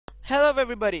Hello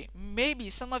everybody. Maybe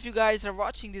some of you guys are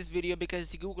watching this video because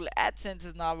the Google AdSense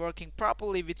is not working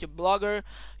properly with your blogger,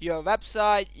 your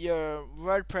website, your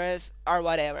WordPress or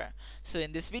whatever. So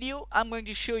in this video, I'm going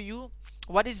to show you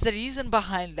what is the reason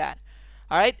behind that.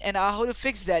 Alright, and how to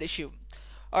fix that issue.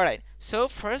 Alright, so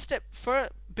first step,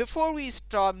 before we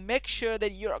start, make sure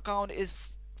that your account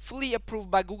is fully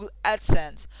approved by Google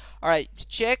AdSense. Alright,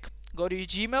 check, go to your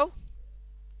Gmail.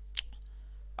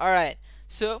 Alright,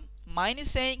 so mine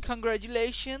is saying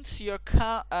congratulations, your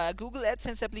Google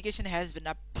AdSense application has been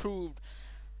approved.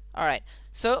 Alright,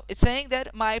 so it's saying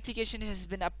that my application has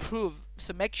been approved.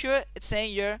 So make sure it's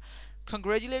saying your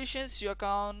congratulations, your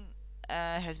account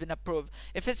has been approved.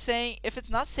 If it's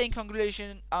not saying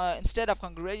congratulations, instead of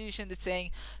congratulations, it's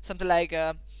saying something like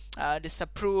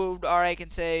disapproved, or I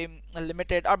can say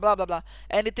limited, or blah blah blah,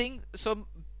 anything. So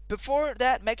before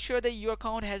that, make sure that your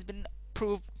account has been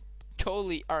approved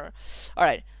totally.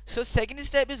 Alright, so second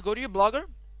step is go to your blogger.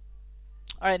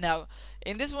 Alright, now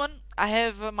in this one I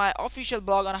have my official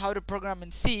blog on how to program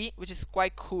in C, which is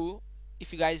quite cool.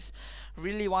 If you guys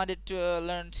really wanted to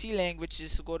learn C language,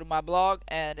 just go to my blog,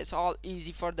 and it's all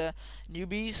easy for the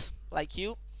newbies like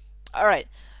you. Alright,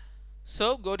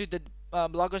 so go to the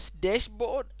blogger's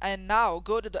dashboard, and now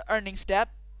go to the earnings tab.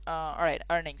 Alright,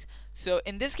 earnings. So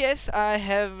in this case, I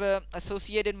have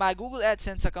associated my Google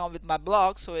AdSense account with my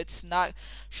blog, so it's not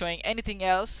showing anything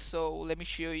else. So let me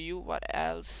show you what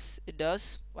else it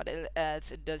does. What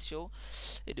else it does show?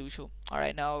 It do show.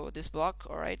 Alright, now this block.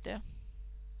 Alright, there.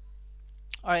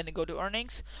 Alright, and go to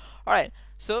earnings. Alright,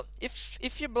 so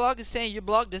if your blog is saying your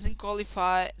blog doesn't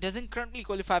currently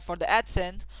qualify for the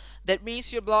AdSense, that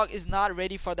means your blog is not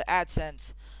ready for the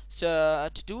AdSense. So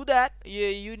to do that,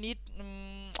 you need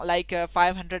like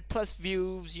 500 plus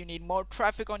views. You need more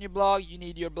traffic on your blog. You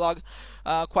need your blog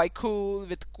quite cool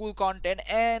with cool content,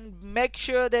 and make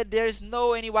sure that there's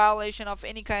no any violation of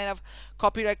any kind of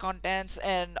copyright contents,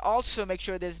 and also make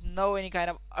sure there's no any kind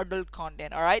of adult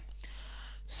content. All right,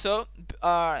 so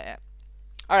all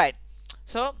right,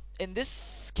 so in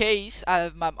this case, I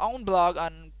have my own blog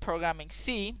on programming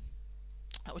C,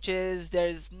 which is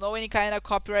there's no any kind of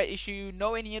copyright issue,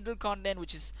 no any adult content,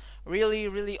 which is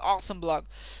really awesome blog.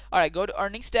 Alright, go to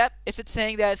earnings tab. If it's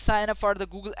saying that sign up for the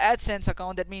Google AdSense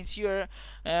account, that means your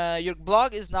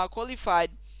blog is now qualified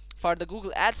for the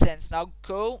Google AdSense. Now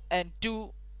go and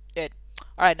do it.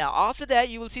 Alright, now after that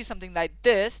you will see something like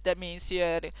this. That means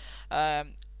um,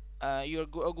 your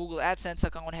Google AdSense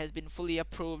account has been fully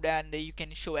approved, and you can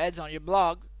show ads on your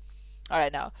blog.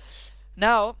 Alright,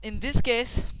 now in this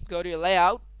case, go to your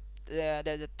layout.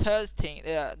 There's a third thing.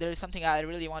 There is something I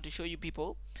really want to show you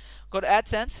people. Go to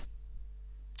AdSense.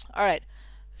 Alright,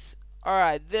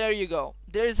 alright, there you go.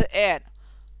 There's an ad.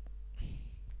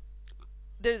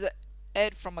 There's an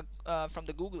ad from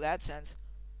the Google AdSense,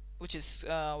 which is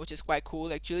quite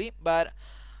cool actually. But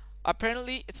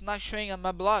apparently it's not showing on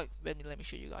my blog. Let me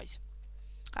show you guys.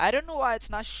 I don't know why it's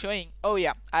not showing. Oh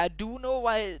yeah, I do know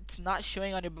why it's not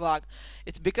showing on your blog.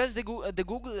 It's because the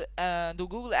Google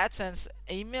AdSense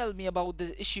emailed me about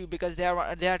this issue, because they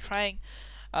are trying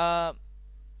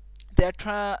they're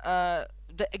trying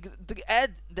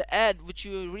the ad which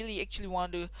you really actually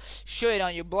want to show it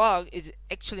on your blog is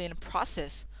actually in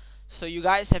process. So you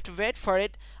guys have to wait for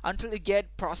it until it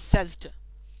get processed.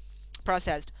 All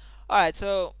right,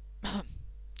 so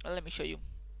let me show you.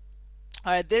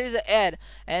 Alright, there is an ad,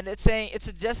 and it's saying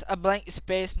it's just a blank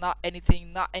space, not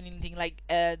anything like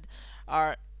ad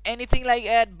or anything like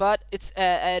ad, but it's a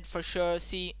ad for sure.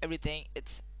 See everything.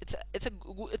 It's an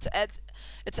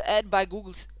ad by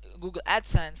Google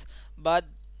AdSense, but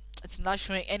it's not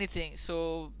showing anything.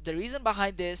 So the reason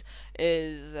behind this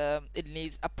is it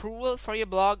needs approval for your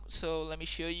blog. So let me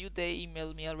show you. They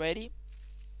emailed me already.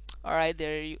 Alright,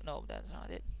 there you. No, that's not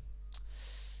it.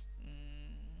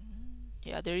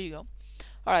 Yeah, there you go.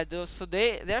 Alright, so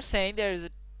they're saying there is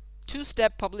a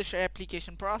two-step publisher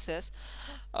application process.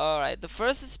 Alright, the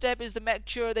first step is to make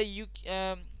sure that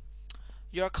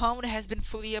your account has been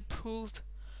fully approved,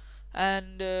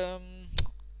 and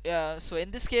yeah, so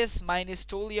in this case mine is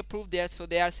totally approved there. So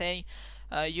they are saying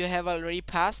you have already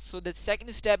passed. So the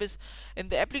second step is in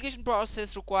the application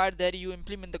process required that you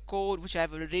implement the code, which I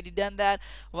have already done that.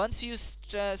 Once you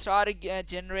start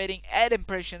generating ad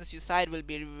impressions, your site will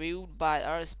be reviewed by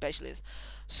our specialist.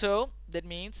 So that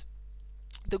means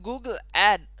the Google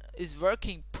ad is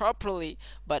working properly,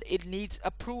 but it needs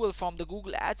approval from the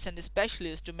Google AdSense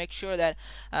specialist to make sure that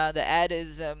the ad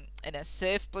is in a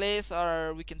safe place,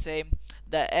 or we can say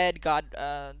the ad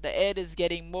is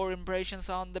getting more impressions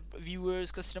on the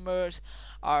viewers, customers,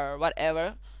 or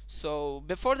whatever. So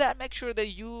before that, make sure that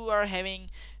you are having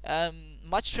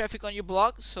much traffic on your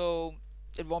blog, so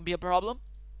it won't be a problem.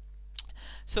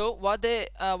 So what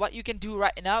you can do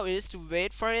right now is to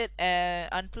wait for it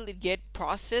until it get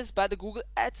processed by the Google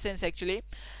AdSense actually.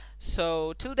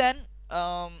 So till then,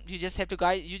 you just have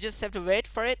to wait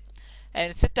for it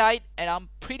and sit tight, and I'm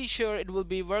pretty sure it will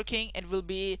be working. It will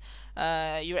be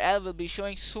your ad will be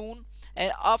showing soon.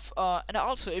 And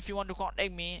also, if you want to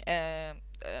contact me,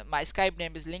 my Skype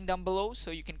name is linked down below,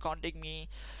 so you can contact me,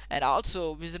 and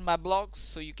also visit my blog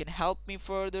so you can help me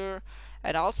further,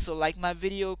 and also like my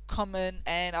video, comment,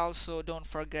 and also don't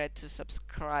forget to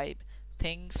subscribe.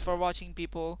 Thanks for watching,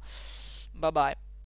 people. Bye bye.